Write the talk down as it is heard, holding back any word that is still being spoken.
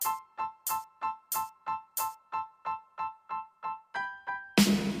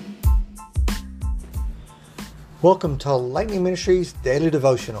Welcome to Lightning Ministries Daily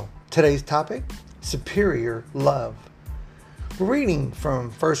Devotional. Today's topic, Superior Love. We're reading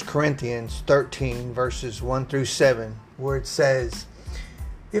from 1 Corinthians 13 verses 1 through 7, where it says,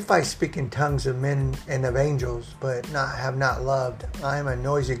 "If I speak in tongues of men and of angels, but have not loved, I am a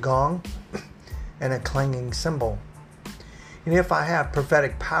noisy gong and a clanging cymbal. And if I have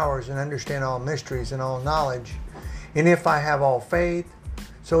prophetic powers and understand all mysteries and all knowledge, and if I have all faith,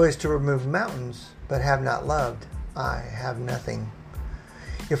 so as to remove mountains, but have not loved, I have nothing.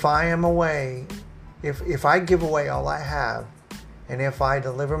 If I give away all I have, and if I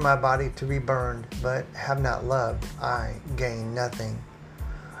deliver my body to be burned, but have not loved, I gain nothing."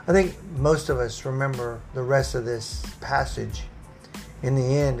 I think most of us remember the rest of this passage. In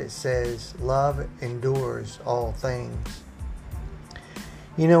the end, it says, "Love endures all things."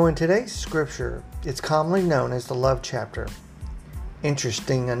 You know, in today's scripture, it's commonly known as the love chapter.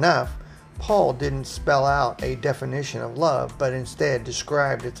 Interesting enough, Paul didn't spell out a definition of love, but instead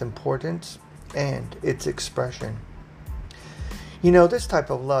described its importance and its expression. You know, this type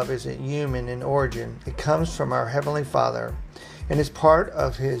of love isn't human in origin. It comes from our Heavenly Father and is part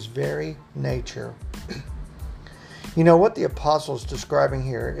of His very nature. You know, what the apostle's describing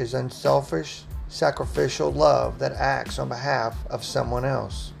here is unselfish, sacrificial love that acts on behalf of someone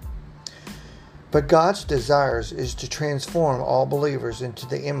else. But God's desires is to transform all believers into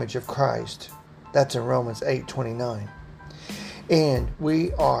the image of Christ. That's in Romans 8:29. And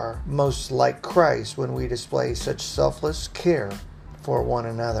we are most like Christ when we display such selfless care for one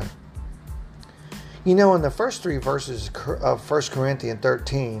another. You know, in the first three verses of 1 Corinthians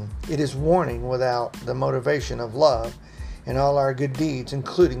 13, it is warning without the motivation of love, and all our good deeds,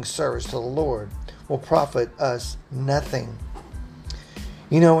 including service to the Lord, will profit us nothing.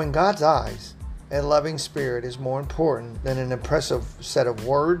 You know, in God's eyes, a loving spirit is more important than an impressive set of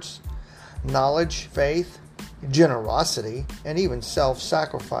words, knowledge, faith, generosity, and even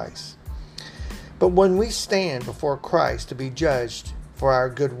self-sacrifice. But when we stand before Christ to be judged for our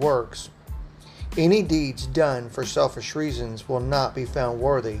good works, any deeds done for selfish reasons will not be found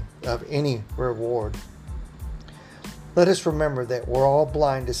worthy of any reward. Let us remember that we're all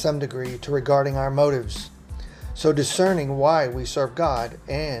blind to some degree to regarding our motives. So discerning why we serve God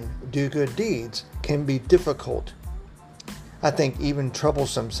and do good deeds can be difficult. I think even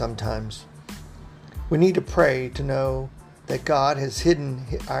troublesome sometimes. We need to pray to know that God has hidden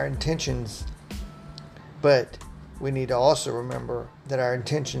our intentions, but we need to also remember that our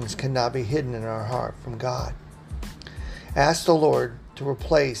intentions cannot be hidden in our heart from God. Ask the Lord to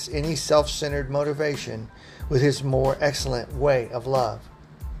replace any self-centered motivation with His more excellent way of love.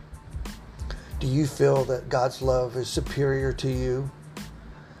 Do you feel that God's love is superior to you?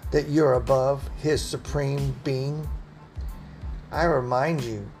 That you're above His supreme being? I remind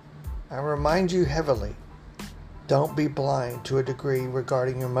you heavily, don't be blind to a degree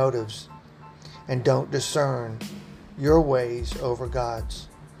regarding your motives, and don't discern your ways over God's.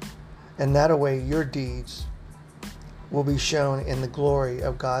 And that way your deeds will be shown in the glory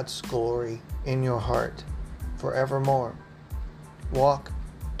of God's glory in your heart forevermore. Walk,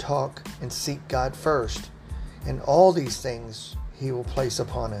 talk, and seek God first, and all these things He will place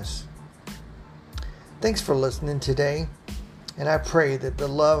upon us. Thanks for listening today, and I pray that the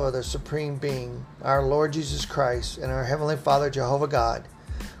love of the Supreme Being, our Lord Jesus Christ, and our Heavenly Father Jehovah God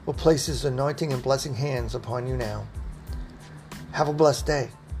will place His anointing and blessing hands upon you now. Have a blessed day.